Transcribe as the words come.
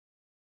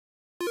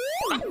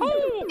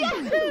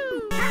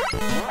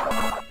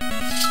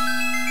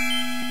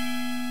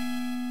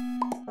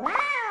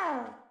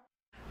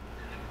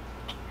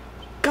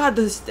God,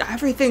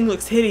 everything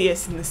looks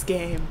hideous in this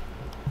game.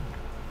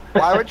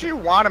 Why would you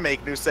want to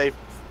make new save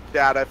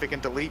data if it can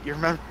delete your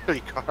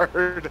memory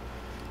card?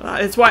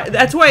 That's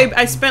why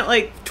I spent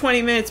like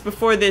 20 minutes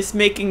before this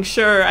making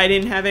sure I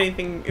didn't have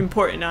anything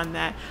important on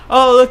that.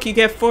 Oh, look, you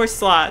get 4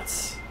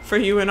 slots for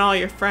you and all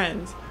your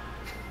friends.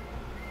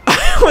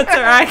 What's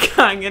our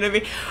icon gonna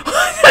be?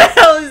 What the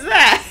hell is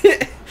that?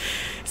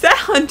 Is that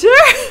Hunter?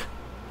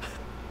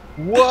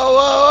 Whoa,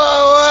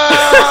 whoa,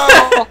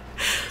 whoa, whoa!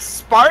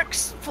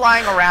 Sparks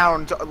flying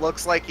around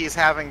looks like he's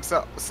having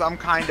some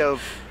kind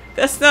of...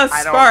 That's not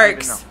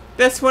Sparks.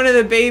 That's one of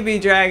the baby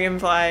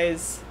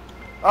dragonflies.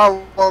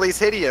 Oh, well, he's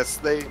hideous.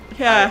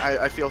 Yeah.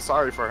 I feel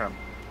sorry for him.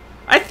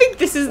 I think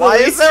this is Why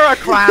is there a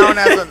clown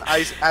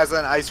as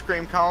an ice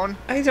cream cone?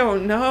 I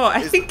don't know.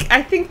 I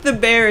think the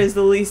bear is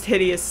the least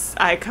hideous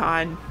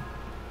icon.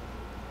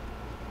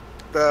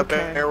 The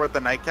bear with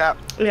the nightcap?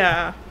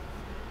 Yeah.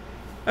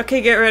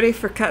 Okay, get ready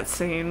for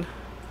cutscene.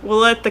 We'll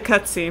let the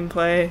cutscene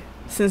play.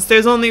 Since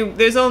there's only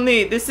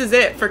this is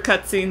it for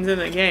cutscenes in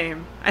the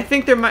game. I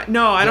think there might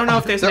I don't know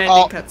if there's an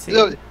ending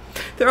cutscene.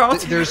 They're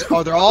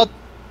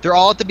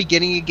all at the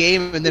beginning of the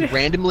game, and then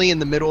randomly in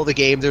the middle of the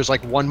game, there's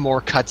like one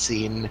more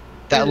cutscene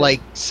that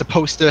like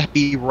supposed to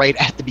be right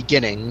at the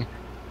beginning.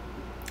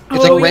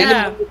 It's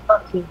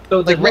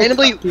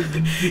randomly.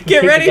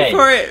 Get ready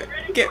for it.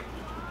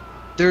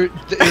 There's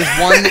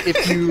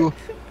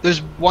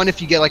one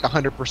if you get like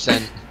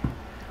 100%.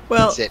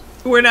 Well, that's it.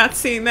 We're not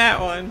seeing that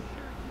one.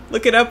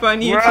 Look it up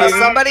on YouTube.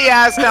 Somebody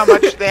asked how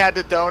much they had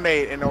to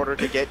donate in order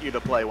to get you to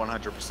play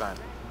 100%.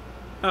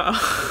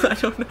 I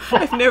don't know.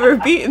 I've never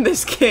beaten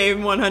this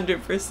game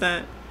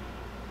 100%.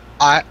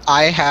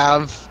 I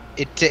have.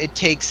 It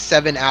takes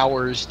 7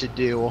 hours to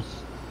do.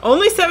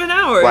 Only 7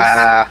 hours?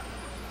 Wow.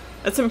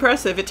 That's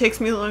impressive. It takes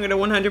me longer to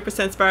 100%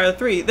 Spyro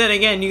 3. Then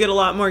again, you get a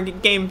lot more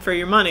game for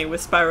your money with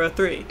Spyro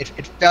 3.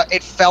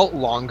 It felt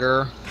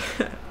longer.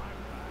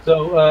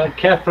 So,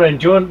 Qatherine,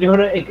 do you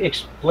want to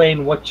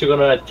explain what you're going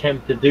to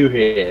attempt to do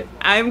here?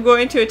 I'm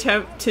going to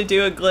attempt to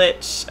do a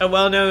glitch, a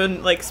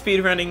well-known like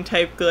speedrunning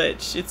type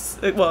glitch.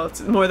 It's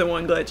more than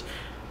one glitch.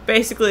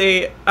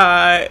 Basically,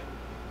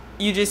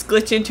 you just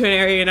glitch into an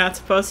area you're not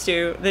supposed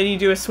to. Then you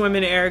do a swim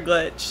in air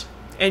glitch,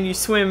 and you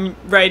swim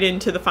right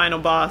into the final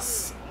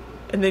boss,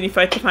 and then you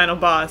fight the final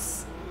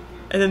boss,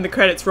 and then the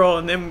credits roll,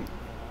 and then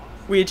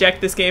we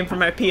eject this game from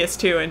my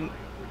PS2 and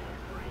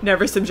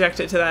never subject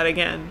it to that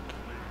again.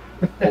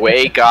 The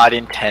way God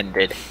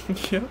intended.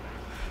 Yep.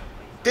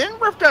 Didn't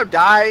Ripto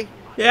die?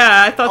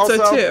 Yeah, I thought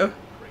so too.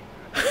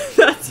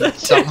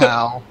 That's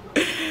somehow.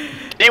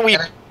 Didn't we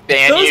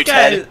ban you,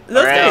 Ted?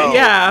 Those guys,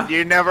 yeah.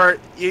 You never.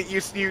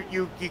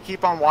 You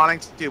keep on wanting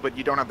to, but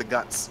you don't have the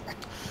guts.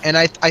 And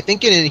I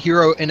think in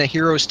a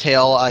Hero's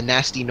Tale,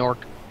 Nasty Nork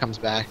comes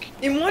back.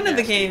 In one of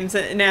the games,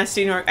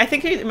 Nasty Nork. I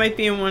think it might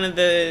be in one of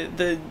the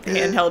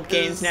handheld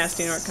games.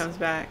 Nasty Nork comes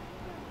back.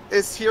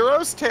 Is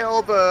Hero's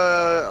Tale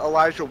the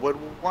Elijah Wood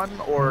one,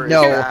 or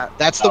no?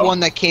 That's the one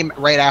that came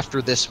right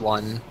after this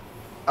one.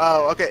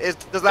 Oh, okay.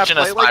 Does that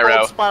play like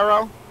old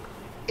Spyro?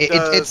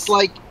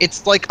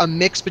 It's like a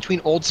mix between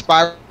old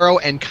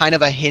Spyro and kind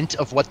of a hint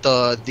of what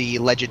the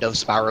Legend of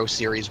Spyro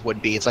series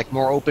would be. It's like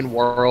more open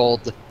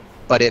world,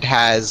 but it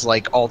has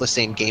like all the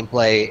same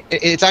gameplay.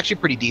 It's actually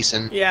pretty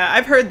decent. Yeah,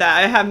 I've heard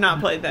that. I have not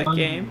played that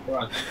game.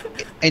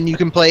 And you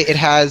can play. It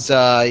has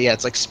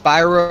it's like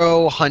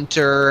Spyro,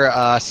 Hunter,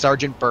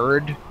 Sergeant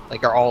Bird,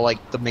 like are all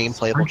like the main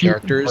playable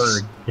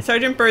characters.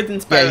 Sergeant Bird's in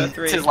Spyro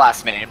 3. It's his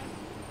last name.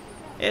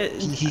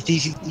 He's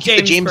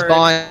the James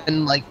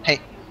Bond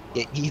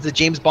he's the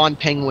James Bond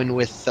penguin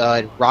with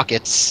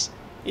rockets.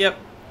 Yep,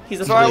 he's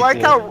a. So I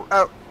like how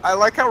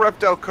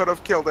Ripto could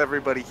have killed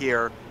everybody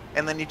here,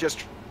 and then he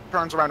just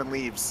turns around and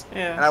leaves.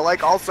 Yeah. And I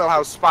like also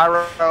how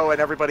Spyro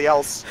and everybody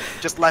else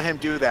just let him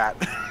do that.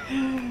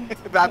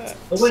 That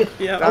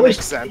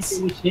makes sense.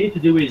 What we need to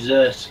do is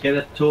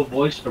Skeletor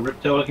voice for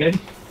Ripto again.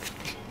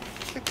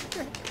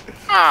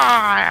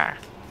 Alright,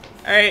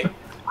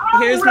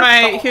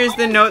 here's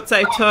the notes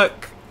I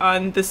took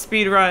on the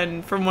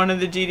speedrun from one of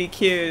the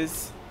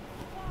GDQs.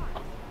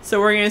 So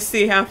we're gonna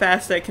see how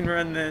fast I can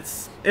run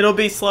this. It'll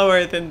be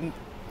slower than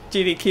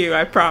GDQ,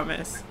 I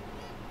promise.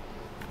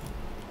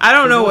 I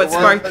don't know what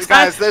sparked.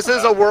 Guys, this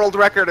is a world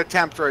record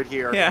attempt right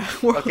here. Yeah.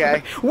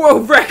 Okay.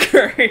 World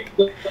record.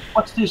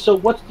 What's the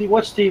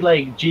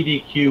like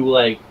GDQ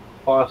like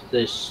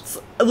fastest?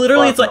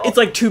 Literally, it's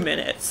like 2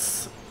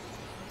 minutes.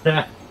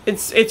 Yeah.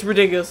 It's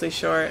ridiculously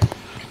short.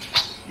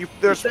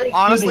 There's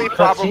honestly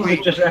probably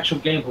just actual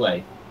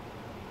gameplay.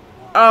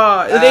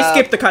 They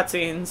skip the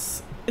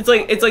cutscenes. It's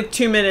like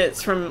 2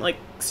 minutes from like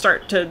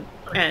start to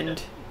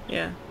end.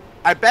 Yeah.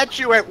 I bet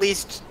you at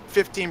least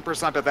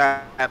 15% of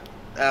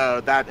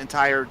that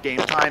entire game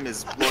time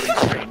is loading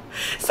screen.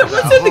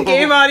 Someone said the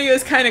game audio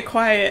is kind of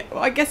quiet.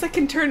 Well, I guess I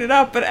can turn it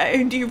up, but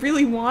do you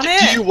really want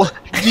it?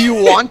 Do you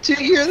want to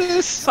hear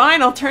this?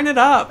 Fine, I'll turn it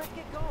up.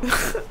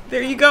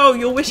 There you go.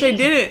 You'll wish I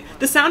didn't.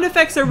 The sound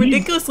effects are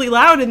ridiculously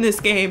loud in this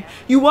game.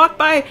 You walk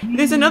by,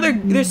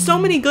 there's so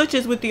many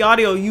glitches with the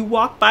audio. You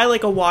walk by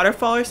like a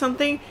waterfall or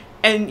something,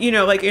 and you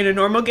know, like in a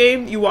normal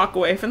game, you walk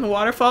away from the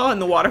waterfall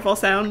and the waterfall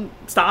sound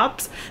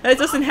stops. That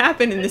doesn't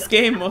happen in this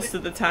game most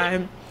of the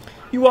time.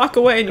 You walk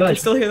away and you can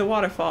still hear the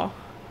waterfall.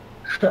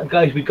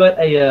 Guys, we got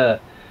a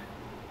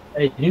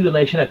new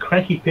donation. A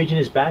cranky pigeon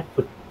is back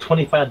for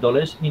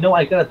 $25. You know,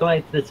 I gotta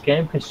donate to this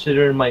game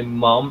considering my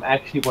mom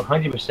actually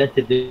 100%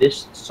 did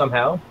this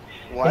somehow.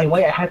 What?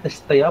 Anyway, I had to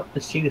stay up to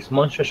see this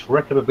monstrous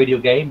wreck of a video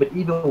game, but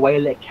either way,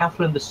 let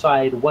Qatherine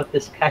decide what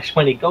this cash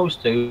money goes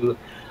to,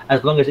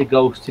 as long as it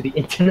goes to the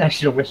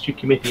International Rescue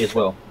Committee as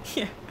well.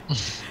 Yeah.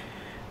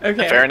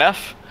 Okay. Fair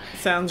enough.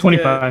 Sounds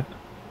 25. Good.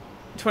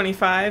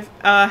 25.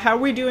 How are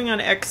we doing on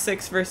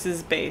X6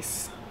 versus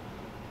base?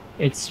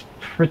 It's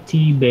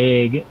pretty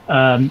big.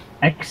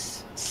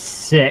 X6.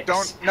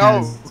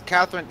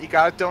 Qatherine, you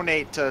gotta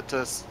donate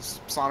to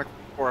Sonic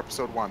 4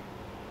 Episode 1.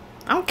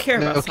 I don't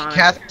care about Sonic.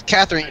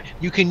 Qatherine,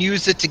 you can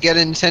use it to get a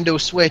Nintendo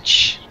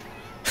Switch.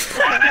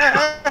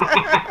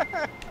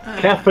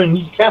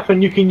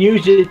 Qatherine, you can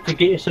use it to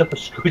get yourself a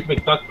Scrooge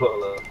McDuck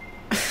butler.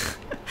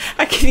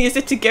 I can use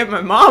it to get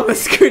my mom a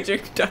Scrooge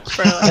McDuck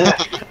butler.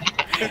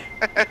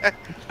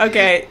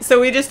 Okay, so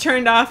we just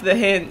turned off the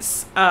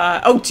hints.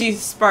 Oh geez,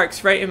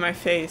 Sparks right in my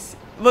face.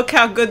 Look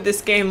how good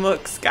this game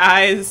looks,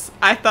 guys.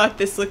 I thought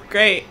this looked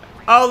great.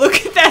 Oh,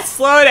 look at that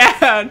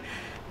slowdown.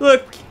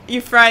 Look,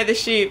 you fry the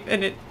sheep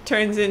and it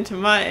turns into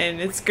mutton.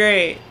 It's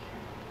great.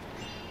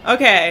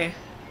 Okay.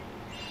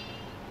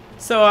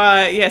 So,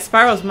 yeah,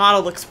 Spyro's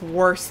model looks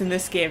worse in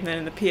this game than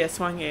in the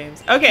PS1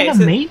 games. Okay, the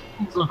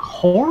animations look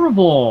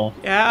horrible.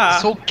 Yeah.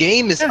 This whole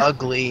game is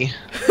ugly.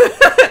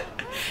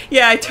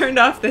 Yeah, I turned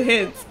off the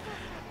hints.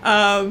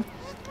 Oh,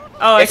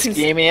 Best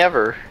game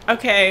ever.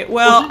 Okay,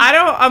 well, I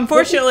don't,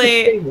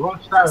 unfortunately, see,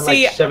 like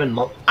 7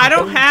 months I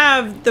don't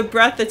have the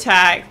breath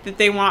attack that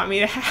they want me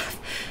to have,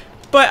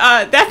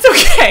 but that's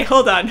okay.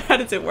 Hold on, how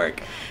does it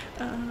work?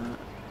 Hold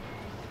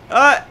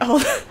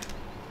on.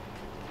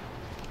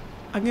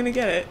 I'm gonna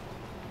get it.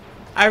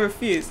 I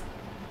refuse.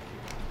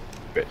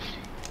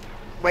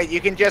 Wait, you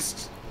can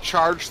just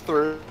charge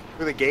through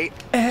the gate?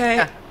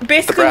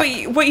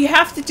 Basically, what you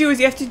have to do is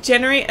you have to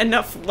generate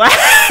enough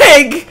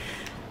lag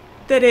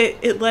that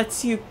it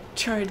lets you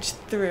charge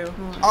through.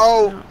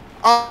 So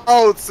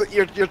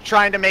you're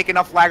trying to make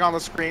enough lag on the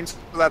screen so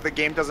that the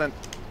game doesn't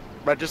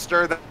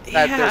register that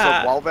there's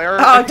a wall there?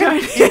 Oh, darn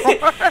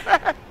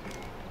it.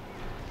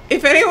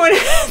 If anyone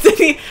has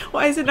any...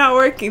 Why is it not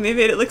working? They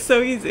made it look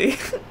so easy.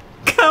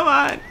 Come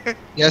on.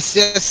 Yes,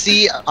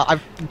 see, I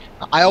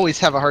always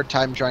have a hard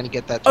time trying to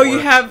get that to work.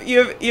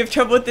 You have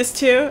trouble with this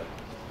too?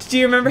 Do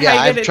you remember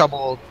how you did it? Yeah, I have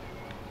trouble.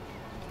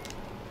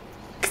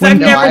 Because I've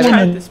never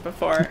tried this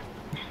before.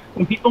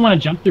 When people want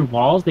to jump through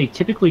walls, they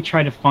typically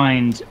try to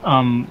find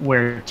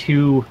where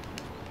two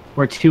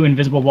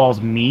invisible walls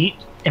meet.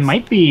 It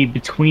might be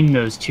between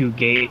those two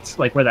gates,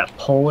 like where that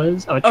pole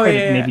is. I would try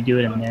to maybe do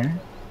it in there.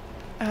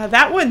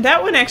 That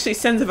one actually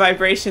sends a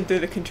vibration through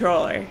the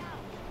controller.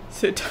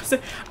 So it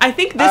doesn't. I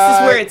think this is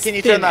where it's. Can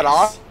you turn that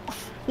off?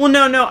 Well,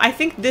 no. I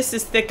think this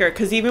is thicker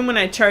because even when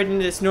I charge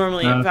into this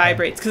normally, it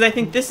vibrates. Because I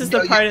think this is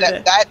the part of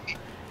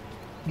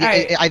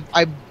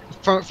the.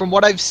 From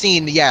what I've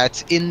seen, yeah,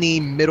 it's in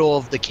the middle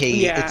of the cave.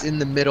 Yeah. It's in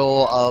the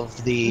middle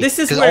of the. This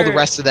is because all the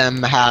rest of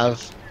them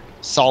have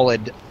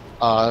solid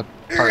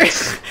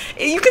parts.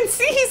 You can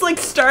see he's like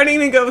starting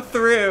to go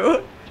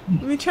through.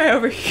 Let me try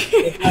over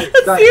here. Let's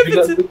see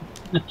if it's.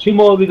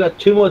 We got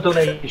two more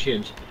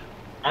donations.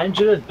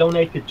 Angela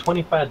donated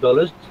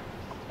 $25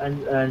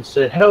 and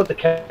said, "Hello to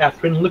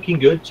Qatherine, looking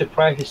good.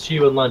 Surprised to see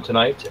you online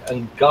tonight."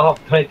 And Garth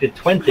donated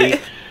 20.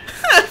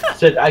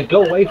 Said, "I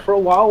go away for a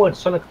while when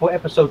Sonic 4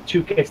 Episode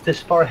 2 gets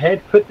this far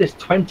ahead. Put this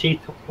 20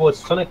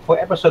 towards Sonic 4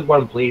 Episode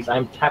 1, please.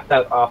 I'm tapped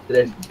out after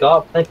this."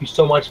 Garth, thank you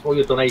so much for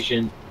your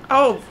donation.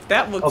 Oh,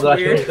 that looks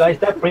weird. Guys,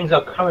 that brings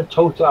our current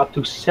total up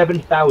to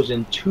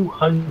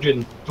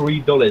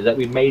 $7,203 that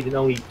we made in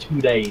only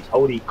 2 days.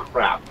 Holy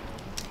crap.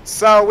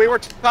 So we were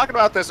talking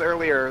about this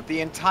earlier.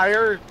 The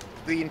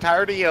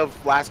entirety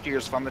of last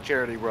year's Fund the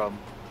Charity Room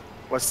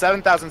was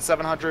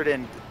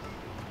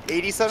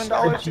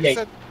 $7,787. You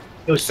said?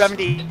 It was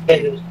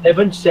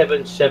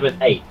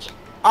 7778.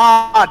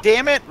 Ah,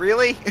 damn it!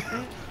 Really?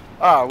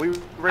 Oh, we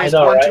raised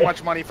too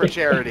much money for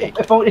charity.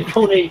 if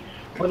only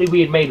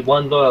we had made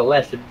 $1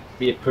 less, it'd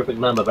be a perfect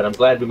number. But I'm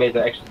glad we made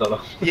that extra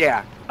dollar.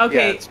 Yeah.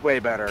 Okay. Yeah, it's way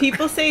better.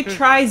 People say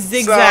try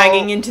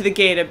zigzagging into the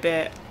gate a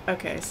bit.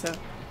 Okay, so.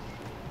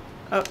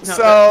 Oh, no,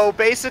 so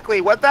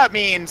basically, what that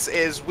means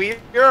is we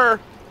are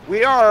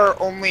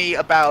only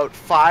about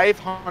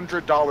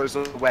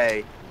 $500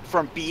 away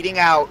from beating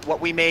out what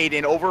we made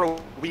in over a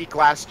week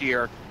last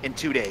year in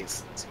 2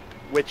 days,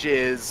 which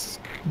is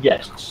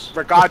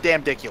for goddamn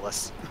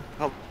ridiculous.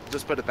 I'll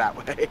just put it that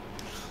way.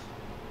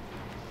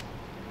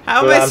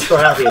 I'm so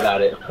happy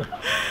about it.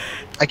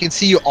 I can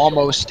see you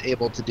almost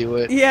able to do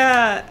it.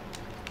 Yeah.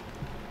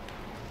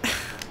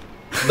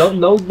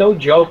 No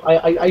joke.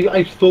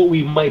 I thought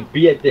we might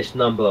be at this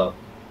number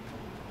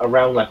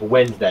around like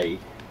Wednesday.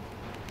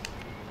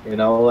 You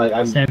know,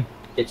 like Same.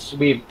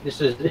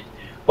 This is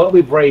what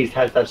we've raised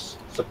has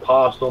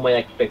surpassed all my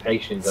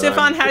expectations.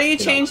 Stefan, how do you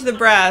change the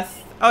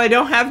breath? Oh, I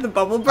don't have the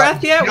bubble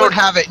breath yet. You don't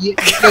have it. You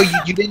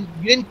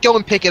didn't go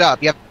and pick it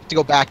up. You have to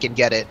go back and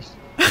get it.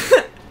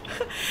 So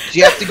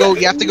you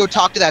have to go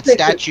talk to that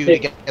statue to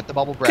get the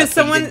bubble breath.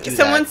 Because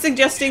someone's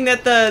suggesting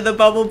that the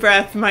bubble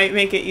breath might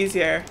make it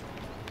easier.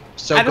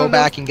 So go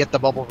back and get the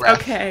bubble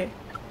breath. Okay.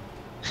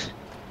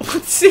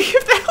 Let's see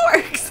if that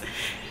works.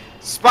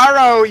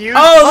 Spyro, use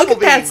look at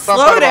that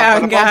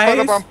slowdown,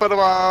 guys.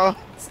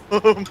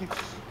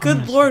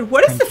 Good lord,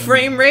 what is the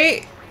frame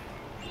rate?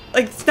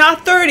 Like, it's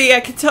not 30, I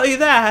can tell you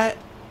that.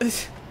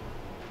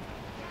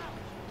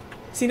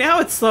 See, now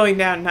it's slowing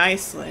down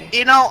nicely.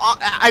 You know,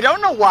 I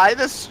don't know why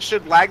this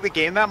should lag the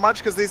game that much,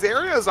 because these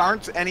areas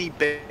aren't any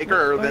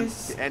bigger than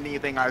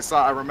anything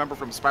I remember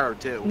from Spyro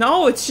 2.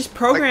 No, it's just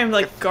programmed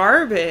like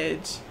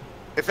garbage.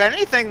 If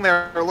anything,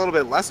 they're a little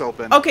bit less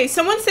open. Okay,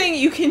 someone's saying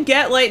you can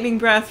get lightning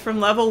breath from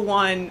level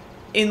 1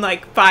 in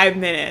like 5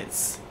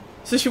 minutes.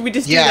 So should we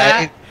just do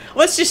that?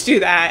 Let's just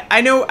do that.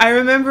 I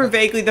remember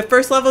vaguely. The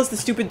first level is the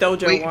stupid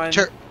dojo one.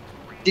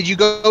 Did you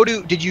go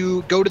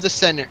to the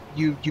center?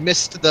 You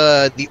missed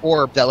the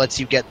orb that lets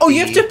you get. Oh,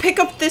 you have to pick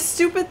up this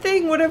stupid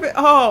thing, whatever.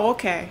 Oh,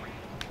 okay.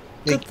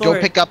 Go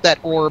pick up that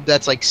orb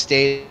that's like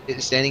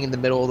standing in the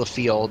middle of the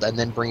field, and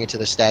then bring it to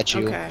the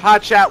statue. Okay.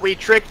 Hotshot, we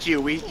tricked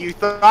you. You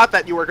thought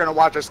that you were going to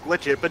watch us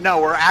glitch it, but no,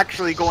 we're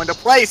actually going to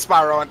play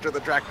Spyro Enter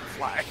the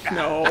Dragonfly.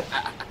 No.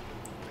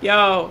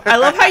 Yo, I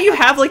love how you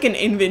have like an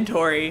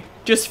inventory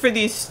just for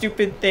these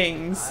stupid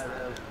things.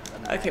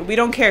 Okay, we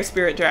don't care,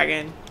 Spirit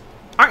Dragon.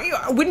 Aren't you?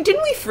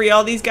 Didn't we free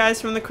all these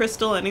guys from the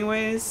crystal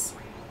anyways?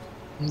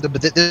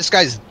 But this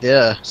guy's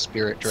the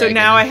Spirit Dragon. So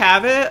now I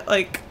have it?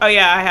 Like, oh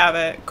yeah, I have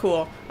it.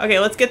 Cool. Okay,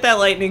 let's get that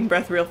lightning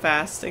breath real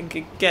fast and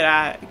get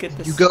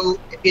this. You go.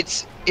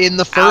 It's in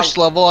the first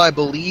level, I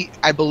believe.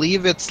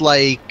 It's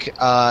like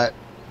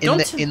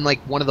in like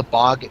one of the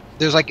bog.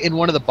 There's like in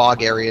one of the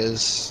bog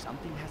areas.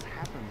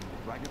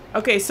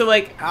 Okay, so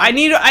like I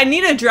need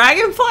a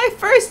dragonfly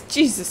first.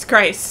 Jesus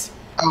Christ!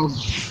 Oh,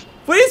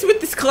 what is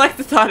with this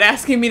collectathon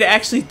asking me to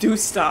actually do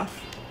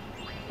stuff?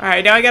 All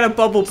right, now I got a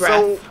bubble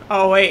breath.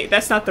 Oh wait,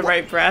 that's not the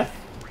right breath.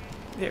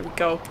 There we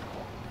go.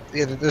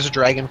 Yeah, there's a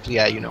dragonfly.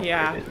 Yeah, you know.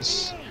 Yeah. Where it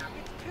is.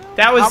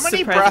 That was How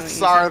many breaths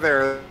easy. are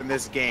there in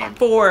this game?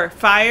 4: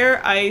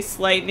 fire, ice,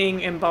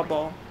 lightning, and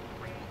bubble.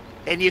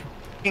 And you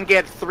can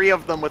get 3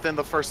 of them within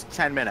the first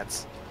 10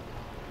 minutes.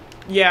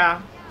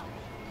 Yeah.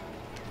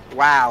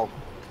 Wow.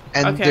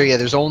 And okay.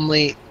 there's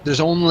only go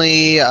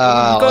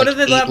like to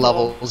the 8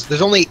 levels.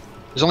 There's only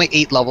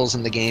 8 levels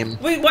in the game.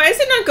 Wait, why is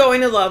it not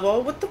going to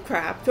level? What the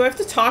crap? Do I have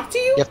to talk to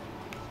you? Yep.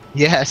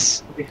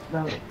 Yes.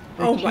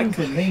 Oh my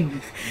god.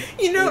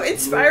 You know, in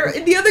Spyro,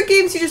 in the other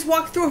games you just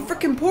walk through a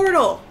freaking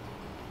portal.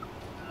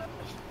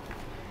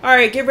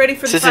 Alright, get ready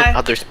for the This isn't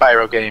other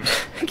Spyro games.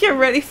 Get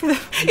ready for the...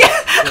 Yeah!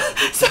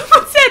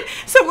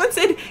 Someone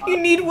said you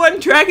need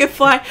 1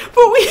 dragonfly,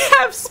 but we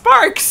have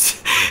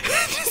sparks!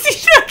 Does he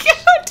check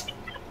out?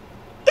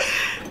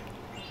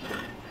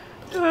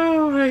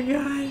 Oh my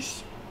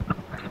gosh.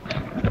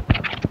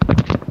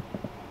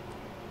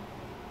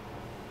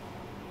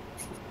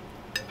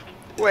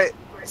 Wait,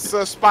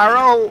 so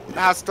Spyro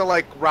has to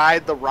like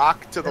ride the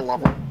rock to the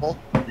level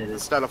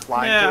instead of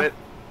flying to it?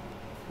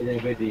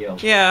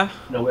 Yeah.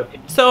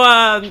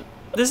 So,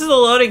 this is a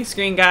loading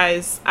screen,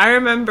 guys. I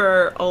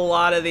remember a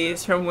lot of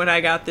these from when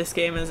I got this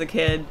game as a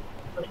kid.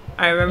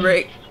 I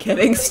remember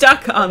getting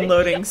stuck on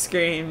loading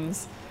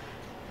screens.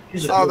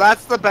 Oh,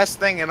 that's the best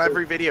thing in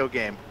every video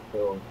game.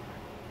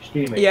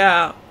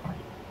 Yeah.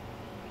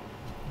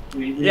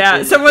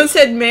 Yeah, someone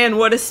said, man,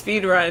 what a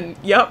speedrun.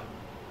 Yup.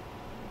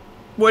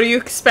 What do you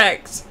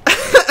expect?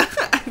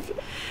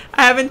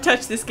 I haven't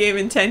touched this game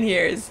in 10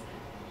 years.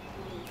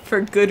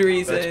 For good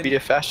reason. Let's beat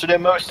it faster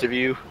than most of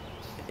you.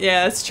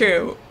 Yeah, that's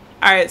true.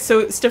 Alright,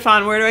 so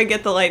Stefan, where do I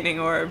get the lightning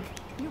orb?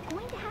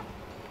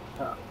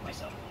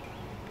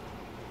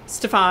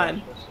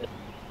 Stefan.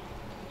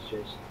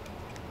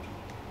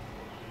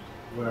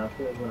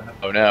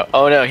 Oh no.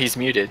 Oh no, he's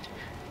muted.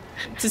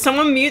 Did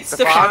someone mute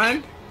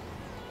Stefan?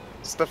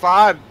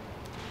 Stefan!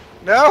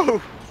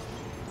 No!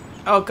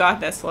 Oh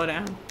god, that slowed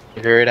down.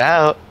 Figure it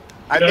out.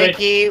 I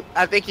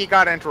think he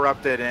got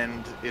interrupted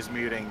and is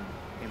muting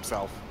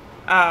himself.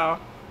 Oh.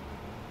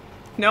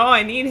 No,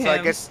 I need him.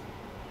 So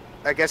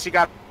I guess you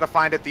got to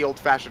find it the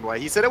old-fashioned way.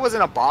 He said it was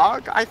in a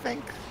bog, I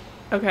think.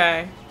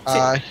 Okay.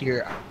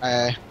 Here.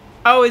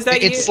 Oh, is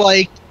that you? It's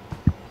like,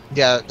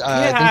 yeah.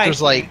 I think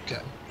there's like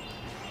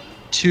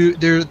 2.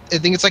 I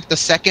think it's like the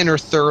 2nd or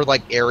 3rd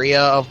like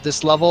area of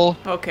this level.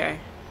 Okay.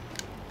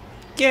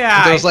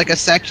 Yeah. There's like a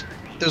section.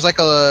 There's like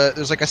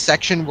a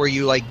section where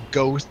you like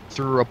go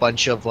through a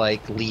bunch of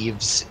like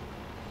leaves.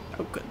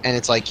 Oh, good. And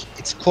it's like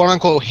it's quote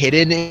unquote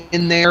hidden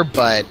in there,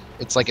 but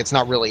it's like it's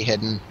not really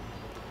hidden.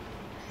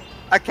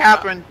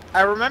 Qatherine,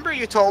 I remember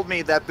you told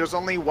me that there's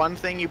only one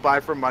thing you buy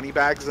for money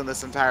bags in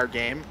this entire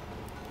game,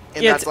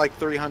 and that's like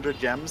 300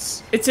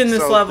 gems. It's in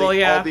this level,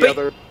 yeah. All the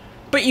other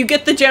But you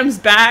get the gems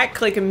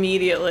back, like,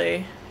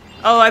 immediately.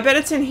 Oh, I bet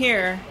it's in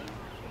here.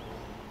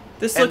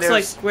 This looks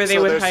like where they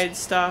would hide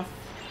stuff.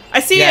 I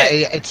see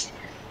it! Yeah, it's...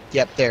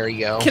 Yep, there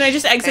you go. Can I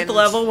just exit the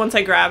level once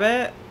I grab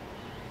it?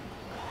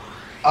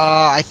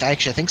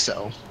 Actually, I think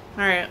so.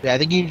 Alright. Yeah, I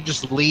think you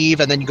just leave,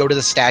 and then you go to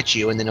the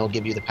statue, and then it'll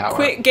give you the power.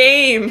 Quit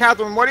game!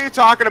 Qatherine, what are you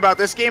talking about?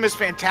 This game is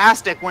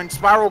fantastic. When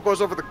Spyro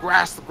goes over the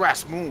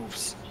grass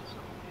moves.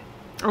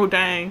 Oh,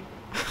 dang.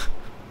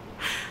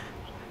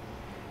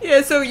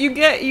 Yeah, so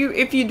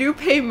if you do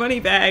pay money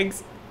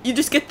bags, you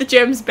just get the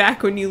gems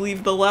back when you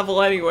leave the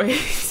level anyway,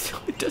 so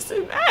it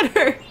doesn't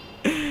matter.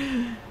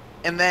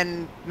 And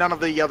then none of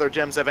the other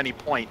gems have any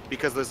point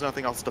because there's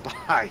nothing else to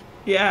buy.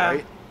 Yeah.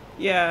 Right?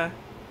 Yeah.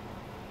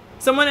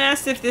 Someone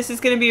asked if this is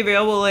going to be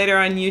available later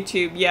on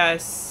YouTube.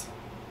 Yes.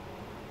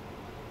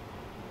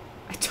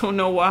 I don't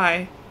know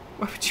why.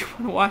 Why would you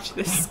want to watch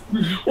this?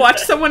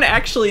 Watch someone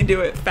actually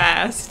do it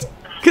fast.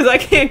 Because I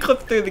can't clip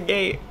through the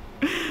gate.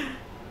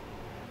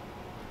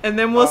 And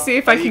then we'll see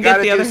if I can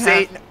get the other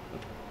half.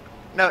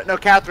 No,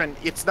 Qatherine,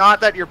 it's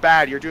not that you're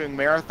bad. You're doing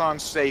marathon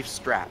safe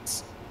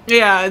strats.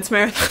 Yeah, it's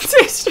marathon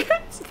safe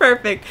strats.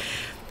 Perfect.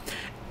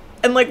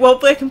 And like,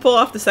 hopefully I can pull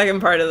off the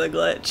second part of the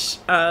glitch.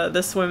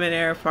 The swim in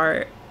air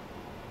part.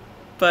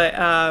 But,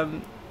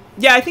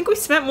 yeah, I think we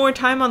spent more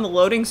time on the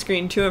loading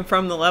screen to and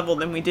from the level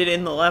than we did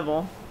in the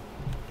level.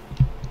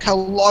 Look how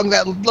long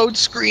that load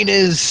screen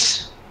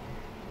is.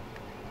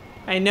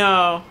 I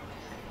know.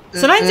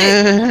 Sometimes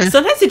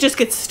it just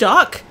gets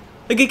stuck.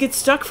 Like, it gets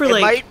stuck for,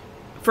 like,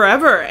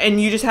 forever,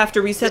 and you just have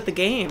to reset the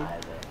game.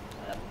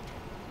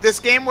 This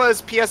game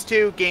was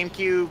PS2,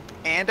 GameCube,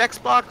 and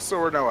Xbox,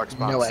 or no Xbox?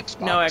 No Xbox.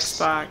 No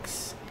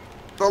Xbox.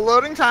 The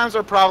loading times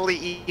are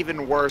probably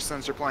even worse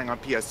since you're playing on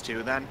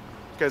PS2 then.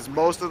 Because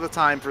most of the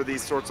time for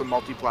these sorts of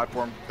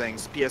multi-platform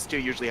things,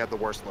 PS2 usually had the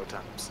worst load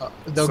times.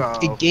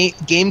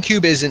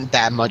 GameCube isn't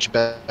that much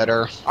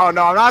better. Oh,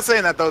 no, I'm not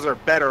saying that those are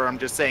better. I'm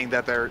just saying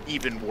that they're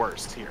even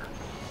worse here.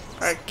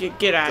 Alright,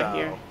 get out of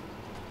here.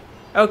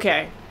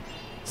 Okay.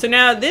 So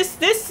now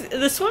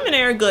the swim in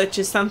air glitch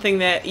is something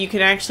that you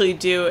can actually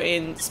do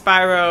in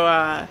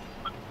Spyro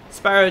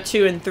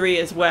 2 and 3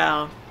 as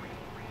well.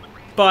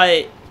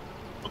 But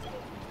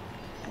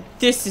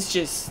this is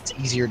just... It's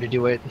easier to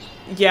do it.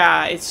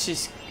 Yeah, it's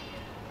just...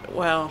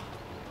 Well,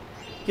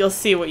 you'll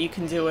see what you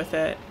can do with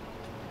it.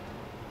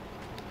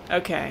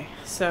 Okay,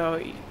 so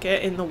you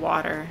get in the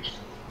water.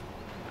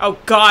 Oh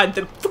god,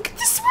 look at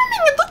the swimming!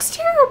 It looks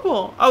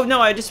terrible! Oh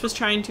no, I just was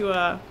trying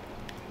to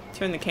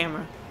turn the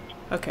camera.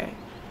 Okay.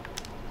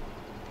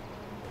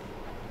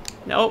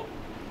 Nope.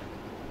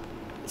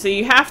 So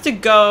you have to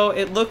go,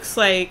 it looks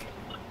like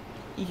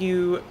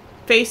you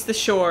face the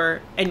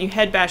shore and you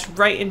head bash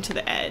right into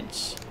the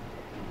edge.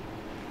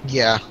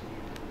 Yeah.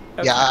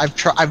 Okay. Yeah,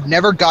 I've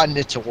never gotten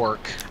it to work.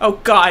 Oh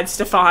god,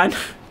 Stefan.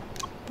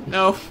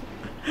 No.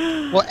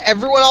 Well,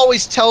 everyone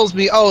always tells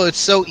me, oh, it's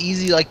so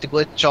easy, like, to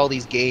glitch all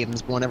these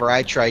games. Whenever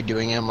I try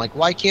doing it, I'm like,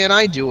 why can't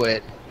I do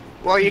it?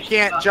 Well, you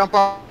can't jump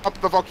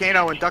up the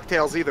volcano in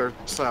DuckTales either,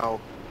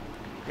 so,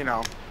 you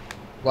know.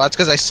 Well, that's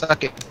because I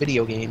suck at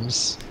video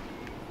games.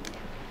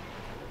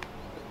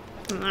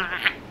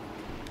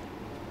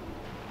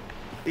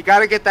 You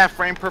gotta get that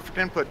frame perfect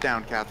input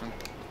down, Qatherine.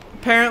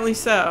 Apparently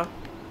so.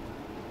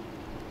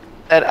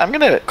 Ed, I'm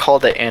gonna call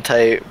the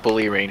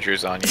anti-bully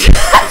rangers on you.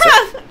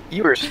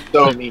 You were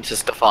so mean to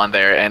Stefan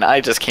there, and I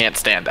just can't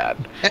stand that.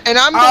 And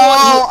I'm the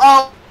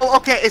one who...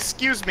 okay,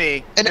 excuse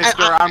me,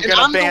 mister. I'm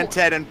gonna ban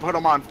Ted and put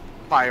him on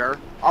fire.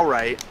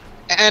 Alright.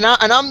 And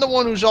I'm the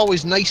one who's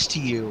always nice to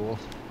you.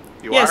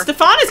 You yeah, are?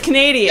 Stefan is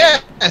Canadian.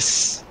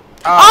 Yes!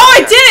 Oh,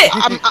 I did it!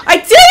 I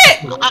did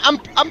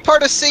it! I'm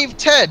part of Save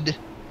Ted.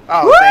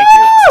 Oh, Woo! thank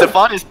you.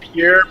 Stefan is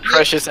pure,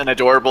 precious, and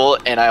adorable,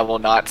 and I will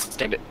not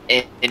stand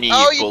any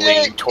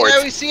bullying towards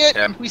yeah, we see it.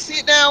 him. We see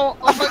it now.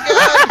 Oh my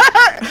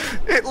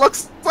god! It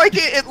looks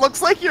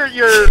like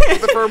you're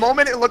for a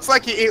moment. It looked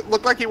like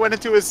he went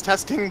into his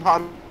testing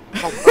model.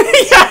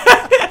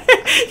 Yeah,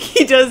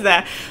 he does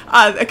that.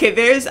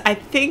 Okay, I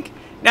think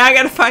now I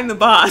gotta find the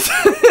boss.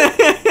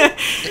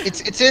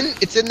 it's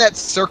in that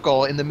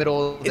circle in the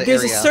middle of the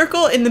There's area. a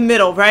circle in the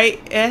middle, right?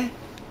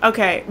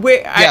 Okay,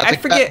 wait. Yeah, I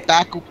forget.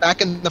 Back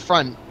in the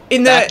front.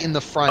 Back in the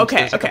front.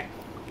 Okay, okay.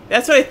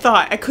 That's what I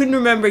thought. I couldn't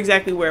remember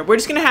exactly where. We're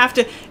just gonna have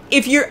to.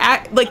 If you're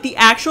at like the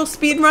actual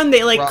speedrun,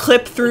 they like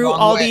clip through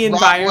all the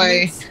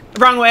environments.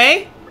 Wrong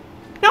way.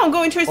 No, I'm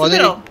going towards the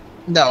middle.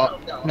 No,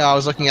 I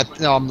was looking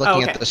at. No, I'm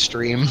looking at the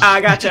stream.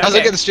 Gotcha. I was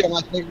looking at the stream.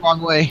 I think wrong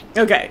way.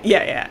 Okay.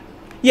 Yeah.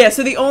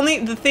 So the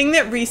thing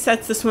that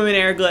resets the swim in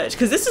air glitch,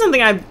 because this is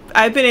something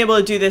I've been able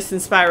to do this in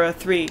Spyro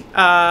 3.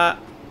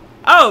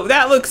 Oh,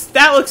 that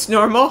looks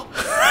normal.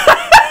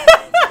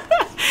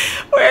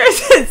 Where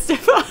is it,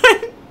 Stefan?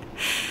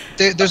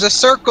 There's a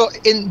circle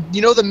in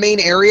the main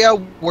area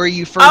where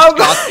you first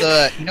got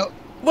the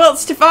Well,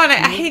 Stefan,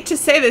 I hate to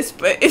say this,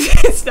 but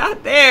it's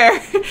not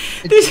there.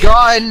 It's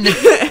gone.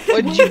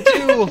 What did you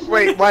do?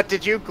 Wait, what?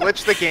 Did you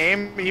glitch the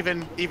game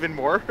even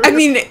more? I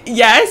mean,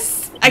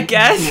 yes, I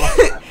guess.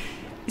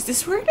 Is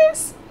this where it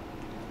is?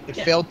 It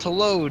failed to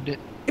load.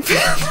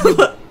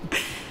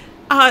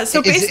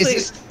 So basically,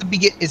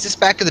 is this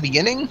back at the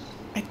beginning?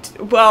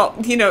 Well,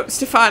 you know,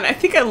 Stefan, I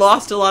think I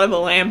lost a lot of the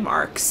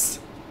landmarks.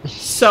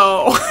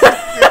 So,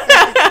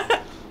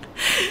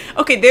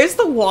 okay, there's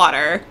the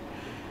water.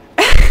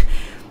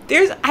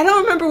 I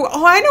don't remember.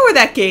 Oh, I know where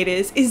that gate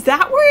is. Is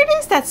that where it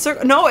is? That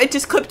circle? No, it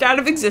just clipped out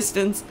of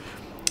existence.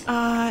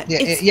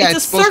 It's a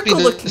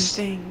circle-looking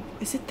thing.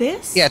 Is it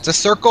this? Yeah, it's a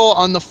circle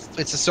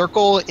It's a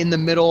circle in the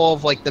middle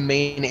of like the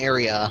main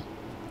area.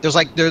 There's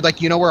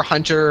like you know where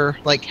Hunter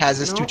like has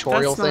this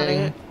tutorial thing.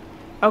 It.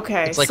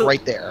 Okay, it's like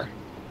right there.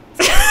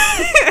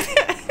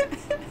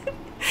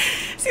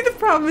 See, the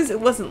problem is it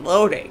wasn't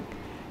loading,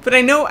 but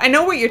I know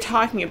what you're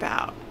talking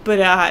about.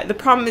 But the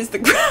problem is the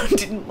ground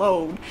didn't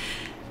load.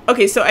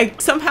 Okay, so I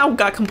somehow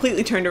got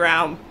completely turned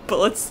around. But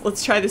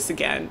let's try this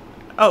again.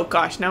 Oh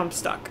gosh, now I'm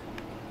stuck.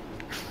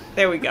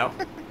 There we go.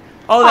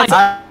 Oh, that's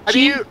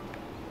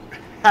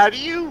how do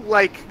you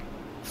like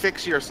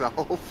fix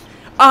yourself?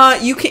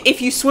 You can,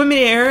 if you swim in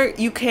air,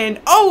 you can.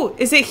 Oh,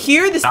 is it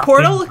here? This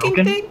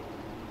portal-looking thing?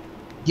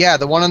 Yeah,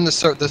 the one on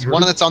the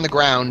one that's on the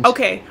ground.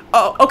 Okay.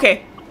 Oh,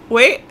 okay.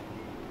 Wait.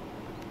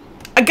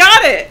 I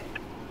got it.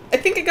 I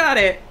think I got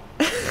it.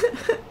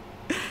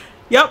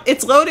 Yep,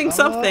 it's loading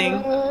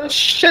something.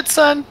 Shit,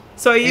 son.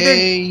 So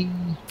either.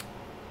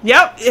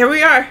 Yep, here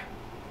we are.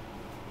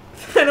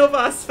 Final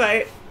boss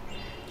fight.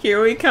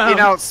 Here we come. You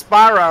know,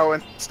 Spyro,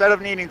 instead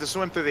of needing to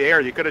swim through the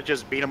air, you could have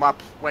just beat him up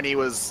when he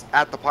was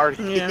at the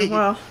party.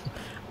 Yeah,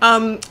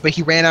 well. But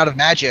he ran out of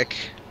magic.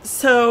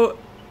 So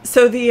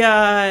the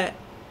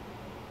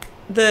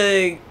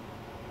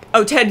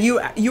oh, Ted,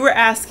 you were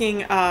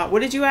asking, what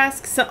did you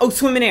ask?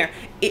 Swim in air.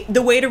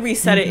 The way to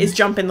reset it is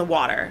jump in the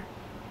water.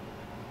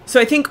 So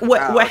I think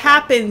what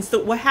happens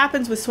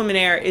with swim in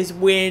air is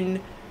when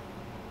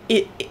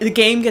the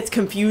game gets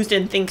confused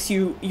and thinks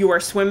you are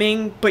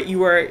swimming, but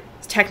you are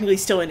technically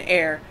still in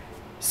air.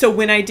 So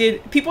when I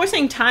did, people were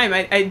saying time.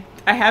 I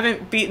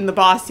haven't beaten the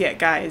boss yet,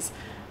 guys.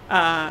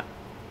 Wow,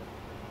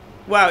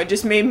 it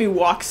just made me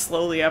walk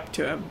slowly up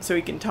to him so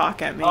he can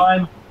talk at me.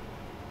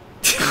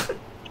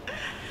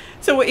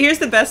 So here's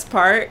the best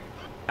part.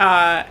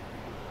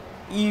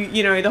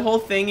 You know, the whole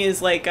thing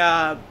is like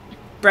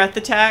breath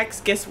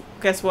attacks.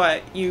 Guess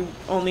what? You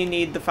only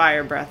need the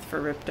fire breath for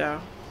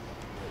Ripto.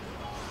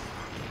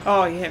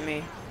 Oh, you hit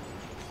me.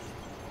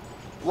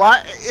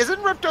 Why isn't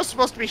Ripto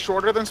supposed to be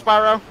shorter than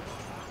Spyro?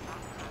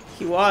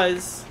 He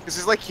was. Because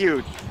he's like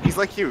huge. He's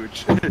like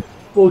huge.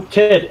 Well,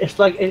 Ted, it's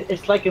like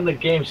in the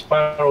game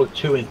Spyro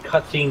 2 in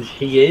cutscenes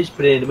he is,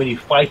 but then when you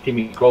fight him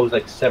he grows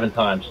like 7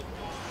 times.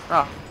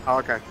 Oh,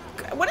 okay.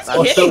 What is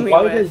he hitting me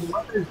with?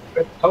 Why does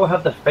Ripto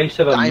have the face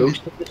of a moose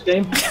in this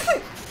game?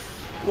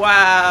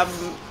 Wow,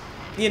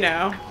 you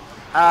know.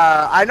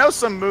 I know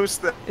some moose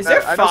that. Is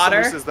there I fodder?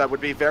 know some mooses that would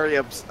be very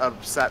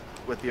upset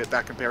with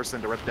that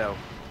comparison to Ripto.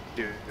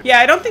 Dude. Yeah,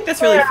 I don't think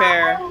that's really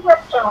fair.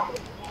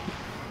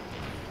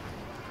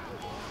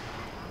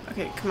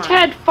 Okay, come on.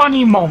 Ted,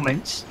 funny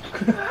moments.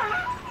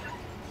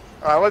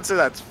 I wouldn't say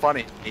that's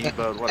funny,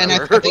 but whatever. And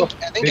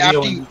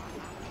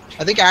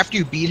I think after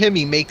you beat him,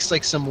 he makes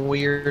like some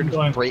weird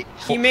break.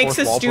 He makes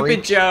a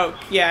stupid joke.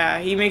 Yeah,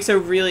 he makes a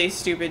really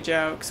stupid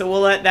joke. So we'll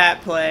let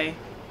that play.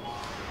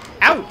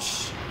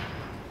 Ouch.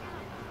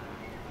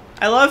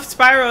 I love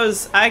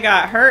Spyro's I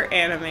got hurt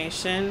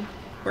animation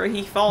where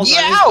he falls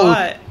on his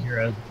butt.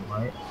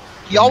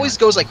 He always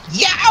goes like,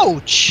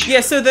 "Youch!"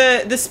 Yeah, so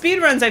the speed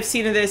runs I've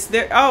seen of this,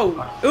 they're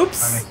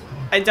oops,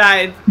 I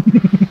died.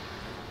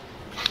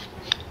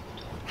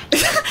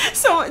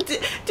 So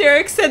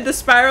Derek said the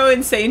Spyro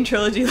Insane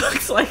trilogy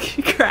looks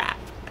like crap.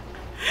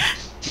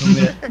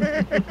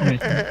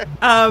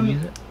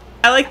 I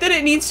like that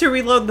it needs to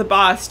reload the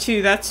boss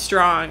too. That's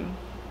strong.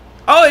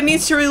 Oh, it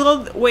needs to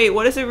reload. Wait,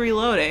 what is it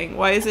reloading?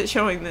 Why is it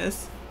showing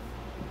this?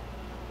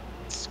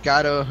 He's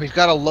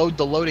gotta load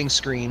the loading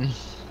screen.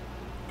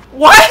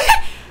 What?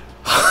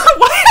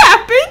 What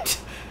happened?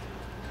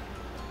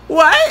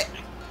 What?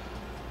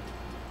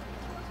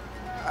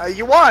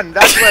 You won.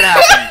 That's what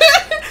happened.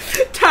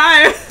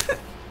 Time.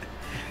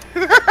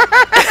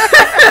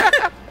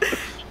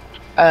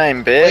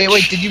 I'm bitch.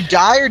 Wait, did you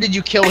die or did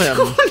you kill him?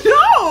 Oh,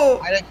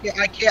 no.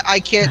 I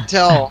can't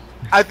tell.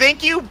 I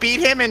think you beat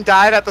him and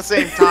died at the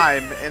same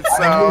time, and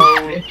so.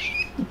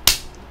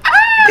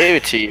 Gave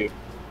it to you.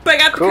 But I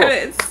got the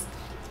credits.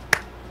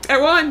 I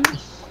won.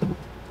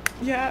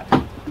 Yeah.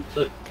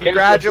 So,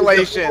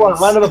 Congratulations.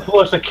 Round of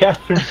applause to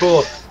Qatherine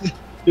for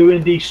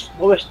doing the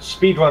slowest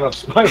speedrun of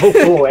Spyro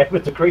 4 ever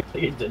to create the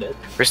internet.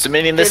 We're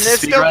submitting this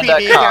to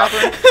speedrun.com.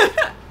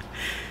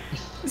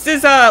 This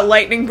is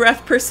lightning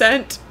breath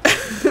 %.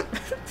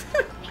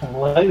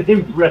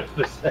 Lightning breath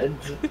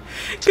 %.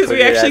 Because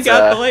we actually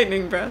got the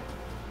lightning breath.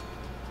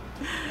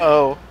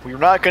 Oh, we're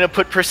not gonna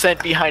put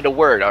 % behind a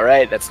word,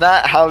 alright? That's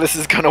not how this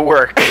is gonna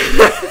work.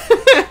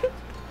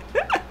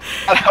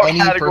 Not how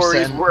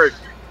categories work.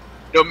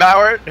 No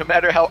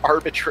matter how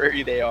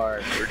arbitrary they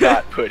are, we're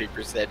not putting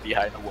 %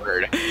 behind a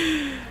word.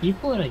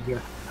 People in a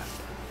year.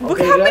 Look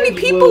how many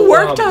people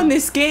worked on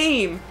this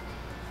game.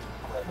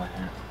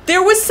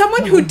 There was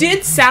someone who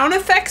did sound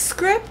effects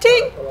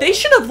scripting. They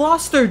should have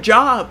lost their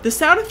job. The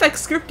sound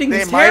effects scripting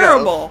is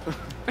terrible.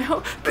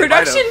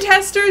 Production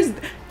testers,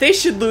 they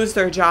should lose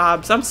their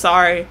jobs. I'm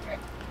sorry.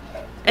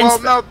 And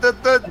well, no,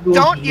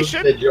 don't you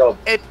should.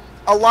 It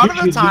a lot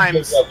of the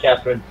times.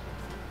 Qatherine.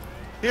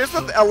 Here's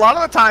a lot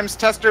of the times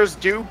testers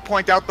do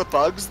point out the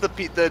bugs. The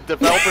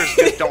developers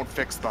just don't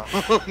fix them.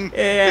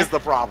 Yeah. Is the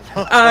problem.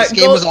 This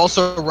game was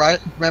also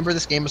remember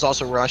this game was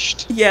also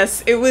rushed.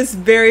 Yes, it was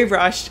very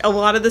rushed. A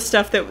lot of the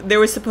stuff that there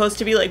was supposed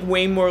to be like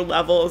way more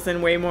levels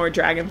and way more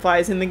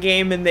dragonflies in the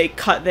game, and they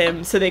cut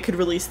them so they could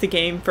release the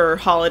game for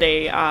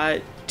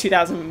holiday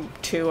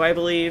 2002, I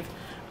believe.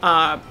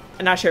 I'm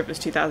not sure if it was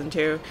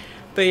 2002,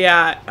 but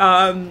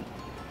yeah.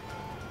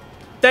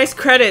 Nice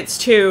credits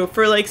too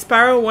for like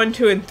Spyro 1,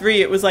 2, and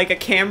 3. It was like a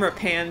camera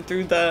pan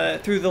through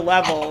the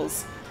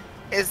levels.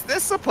 Is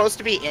this supposed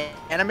to be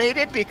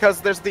animated?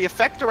 Because there's the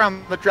effect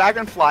around the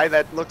dragonfly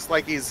that looks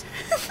like he's...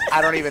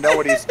 I don't even know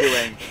what he's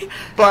doing.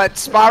 But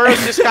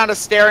Spyro's just kind of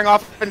staring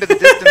off into the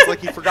distance like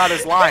he forgot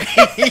his line.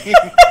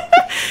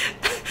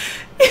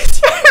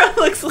 Spyro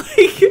looks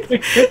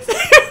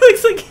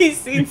like he's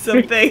seen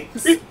some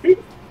things.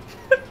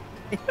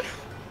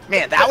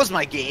 Man, that was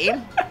my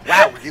game?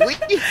 Wow, really?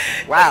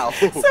 Wow.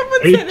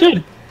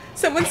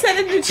 Someone said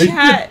in the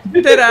chat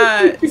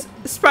that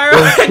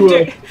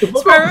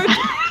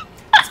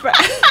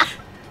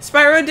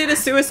Spyro did a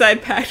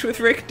suicide pact with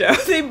Ricto.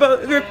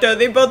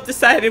 They both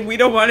decided we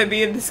don't want to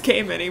be in this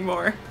game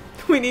anymore.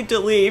 We need to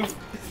leave.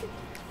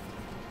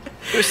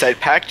 Suicide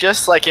pact,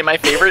 just like in my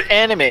favorite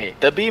anime,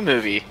 the B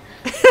movie.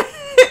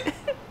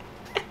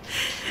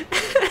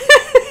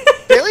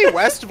 Billy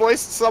West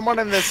voiced someone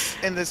in this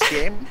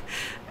game?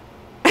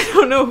 I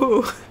don't know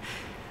who.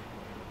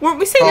 Weren't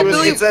we saying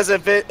Billy? It says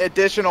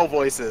additional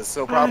voices,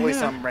 so probably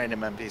some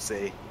random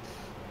NPC.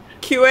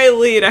 QA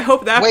lead. I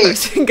hope that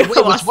person got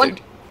lost.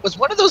 Was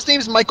one of those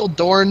names Michael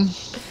Dorn?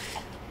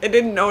 I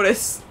didn't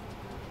notice.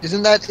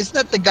 Isn't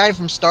that the guy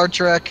from Star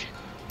Trek?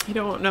 I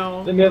don't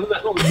know. Then we have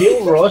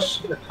Neil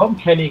Ross, Tom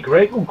Kenny,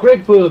 Greg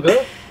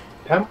Berger,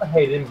 Pamela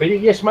Hayden, Billy.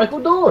 Yes, Michael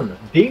Dorn,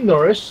 Dean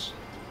Norris.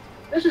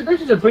 This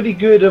is a pretty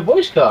good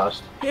voice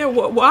cast. Yeah.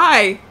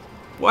 Why?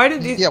 Why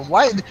did these? Yeah.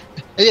 Why?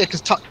 Yeah,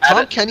 because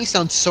Tom Kenny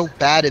sounds so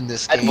bad in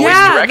this game.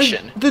 Yeah,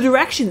 direction. The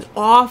direction's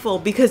awful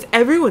because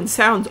everyone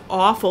sounds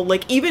awful.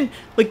 Like even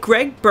like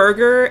Greg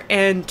Berger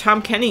and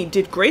Tom Kenny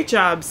did great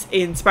jobs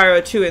in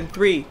Spyro 2 and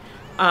 3.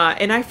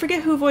 And I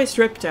forget who voiced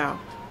Ripto.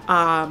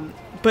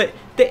 But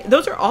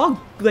those are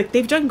all like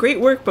they've done great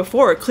work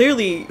before.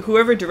 Clearly,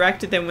 whoever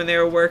directed them when they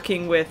were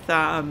working with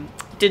I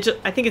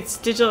think it's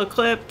Digital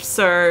Eclipse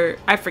or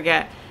I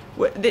forget.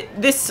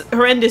 This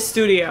horrendous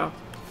studio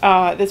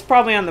that's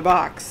probably on the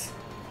box.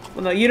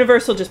 Well, no,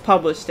 Universal just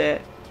published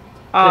it.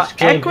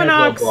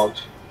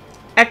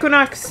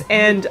 Equinox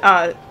and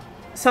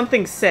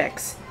something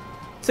 6.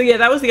 So yeah,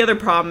 that was the other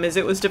problem. Is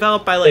it was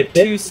developed by like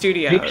 2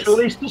 studios. They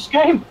released this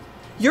game.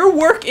 Your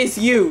work is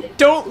you.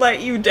 Don't let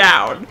you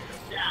down.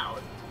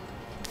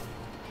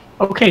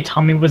 Okay,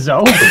 Tommy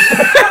Wiseau.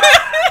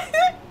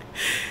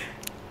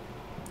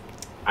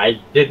 I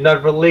did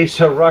not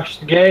release a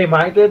rushed game.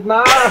 I did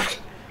not.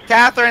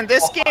 Qatherine,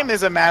 this game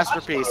is a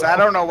masterpiece. I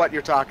don't know what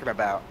you're talking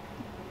about.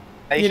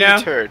 You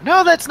know?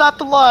 No, that's not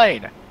the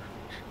line.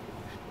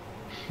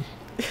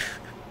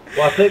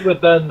 Well, I think we're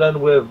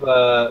done with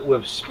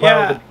Spyro.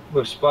 Yeah.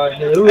 With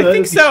Spyro. I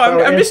think so.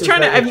 I'm just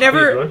trying to. I've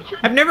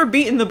never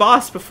beaten the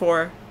boss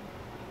before.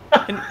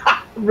 And,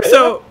 Really?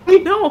 So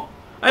no,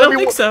 I don't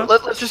think so.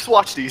 Let's just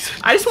watch these.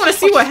 I just want to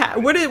see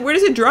where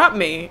does it drop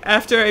me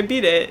after I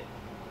beat it.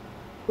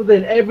 Well,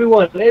 then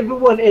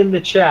everyone in the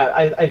chat,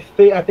 I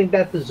think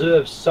that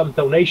deserves some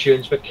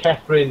donations for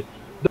Qatherine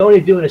not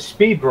only doing a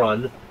speed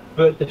run,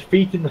 but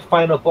defeating the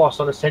final boss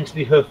on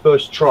essentially her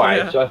first try.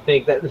 Yeah. So I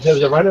think that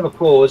deserves a round of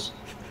applause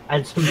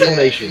and some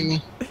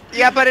donations.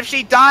 Yeah, but if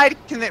she died,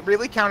 can it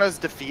really count as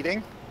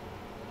defeating?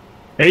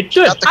 It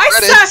should.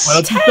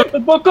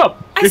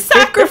 I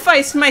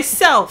sacrificed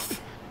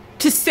myself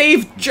to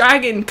save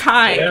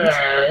dragonkind.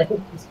 Yeah.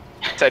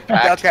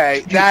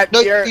 Okay,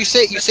 you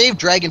saved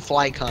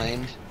Dragonfly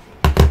kind.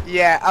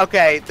 Yeah,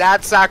 okay,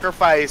 that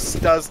sacrifice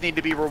does need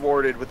to be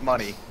rewarded with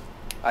money,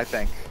 I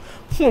think.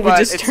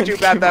 But it's too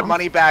bad that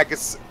money back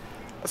is...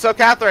 So,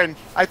 Qatherine,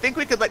 I think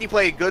we could let you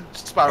play a good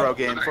Spyro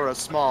game for a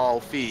small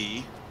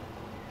fee.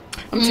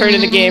 I'm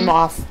turning the game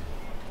off.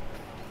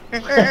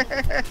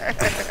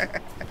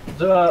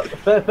 So,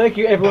 thank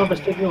you everyone for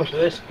sticking with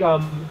this.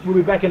 We'll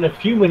be back in a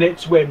few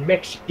minutes when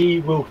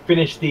Mexi will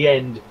finish the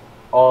end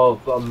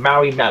of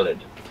Mary Mallard.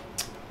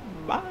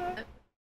 Bye.